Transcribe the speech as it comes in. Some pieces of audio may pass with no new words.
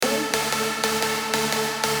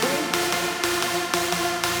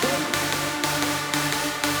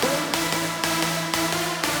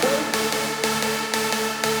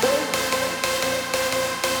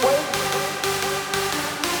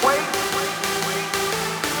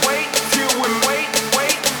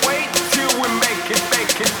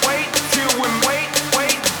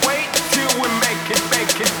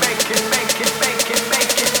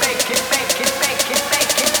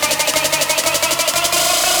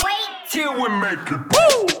till we make it.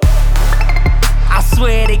 Woo! I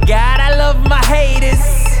swear to God, I love my haters.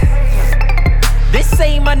 They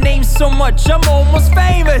say my name so much, I'm almost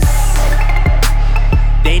famous.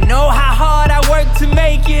 They know how hard I work to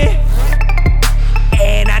make it,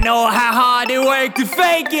 and I know how hard they work to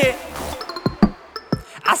fake it.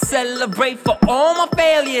 I celebrate for all my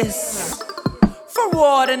failures, for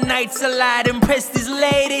all the nights I lied and impressed these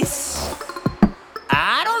ladies.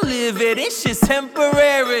 I don't live it, it's just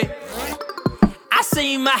temporary. I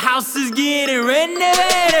see my house is getting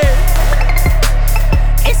renovated.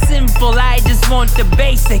 It's simple, I just want the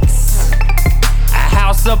basics. A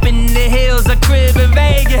house up in the hills, a crib in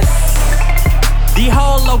Vegas. The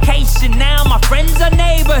whole location, now my friends are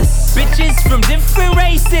neighbors. Bitches from different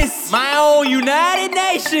races, my own United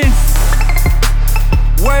Nations.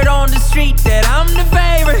 Word on the street that I'm the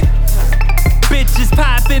favorite. Bitches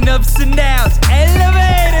popping ups and downs,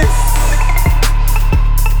 elevators.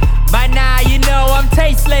 By now you know I'm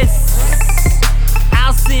tasteless.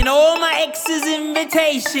 I'll send all my exes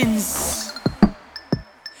invitations.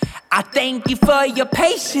 I thank you for your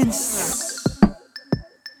patience.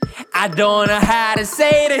 I don't know how to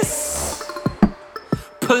say this.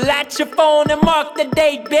 Pull out your phone and mark the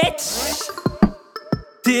date, bitch.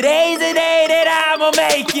 Today's the day that I'ma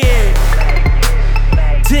make it.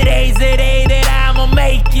 Today's the day that I'ma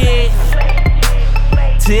make it.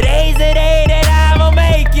 Today's the day that I'ma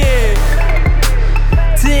make it.